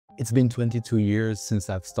It's been 22 years since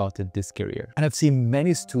I've started this career, and I've seen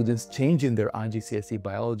many students changing their IGCSE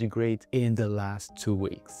biology grade in the last 2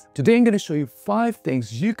 weeks. Today, I'm going to show you 5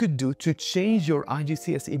 things you could do to change your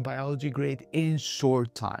IGCSE biology grade in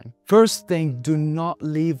short time. First thing, do not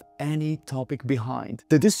leave any topic behind.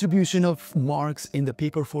 The distribution of marks in the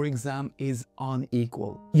paper 4 exam is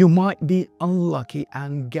unequal. You might be unlucky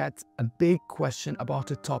and get a big question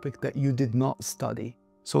about a topic that you did not study.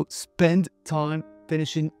 So spend time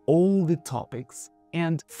finishing all the topics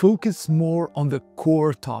and focus more on the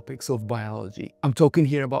core topics of biology. I'm talking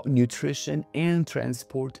here about nutrition and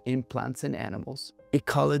transport in plants and animals,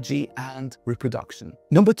 ecology and reproduction.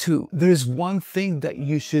 Number 2, there is one thing that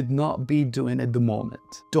you should not be doing at the moment.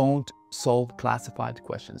 Don't solve classified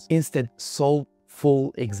questions. Instead, solve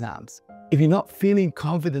full exams. If you're not feeling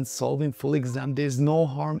confident solving full exam, there's no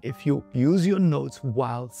harm if you use your notes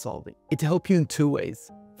while solving. It helps you in 2 ways.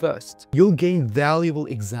 First, you'll gain valuable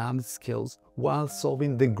exam skills while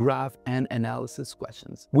solving the graph and analysis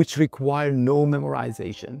questions, which require no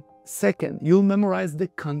memorization. Second, you'll memorize the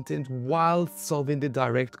content while solving the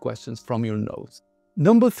direct questions from your notes.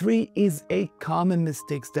 Number 3 is a common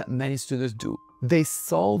mistake that many students do. They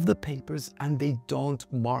solve the papers and they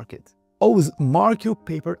don't mark it. Always mark your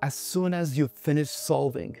paper as soon as you finish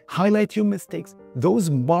solving. Highlight your mistakes.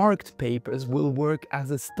 Those marked papers will work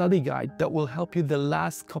as a study guide that will help you the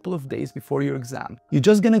last couple of days before your exam. You're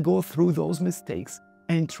just gonna go through those mistakes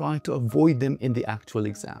and try to avoid them in the actual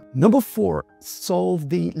exam. Number 4, solve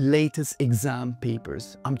the latest exam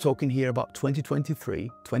papers. I'm talking here about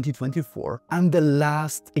 2023, 2024, and the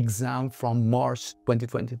last exam from March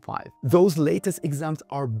 2025. Those latest exams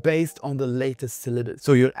are based on the latest syllabus,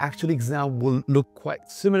 so your actual exam will look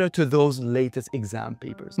quite similar to those latest exam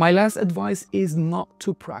papers. My last advice is not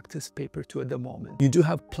to practice paper 2 at the moment. You do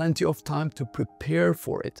have plenty of time to prepare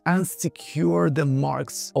for it and secure the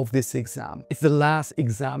marks of this exam. It's the last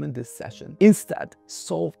exam in this session. Instead,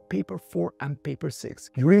 solve paper 4 and paper 6.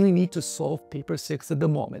 You really need to solve paper 6 at the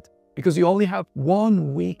moment because you only have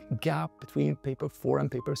 1 week gap between paper 4 and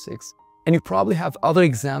paper 6. And you probably have other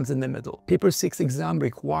exams in the middle. Paper 6 exam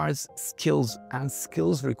requires skills, and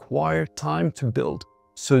skills require time to build.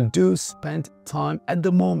 So do spend time at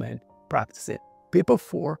the moment practicing paper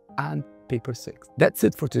 4 and paper 6. That's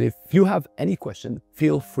it for today. If you have any question,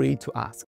 feel free to ask.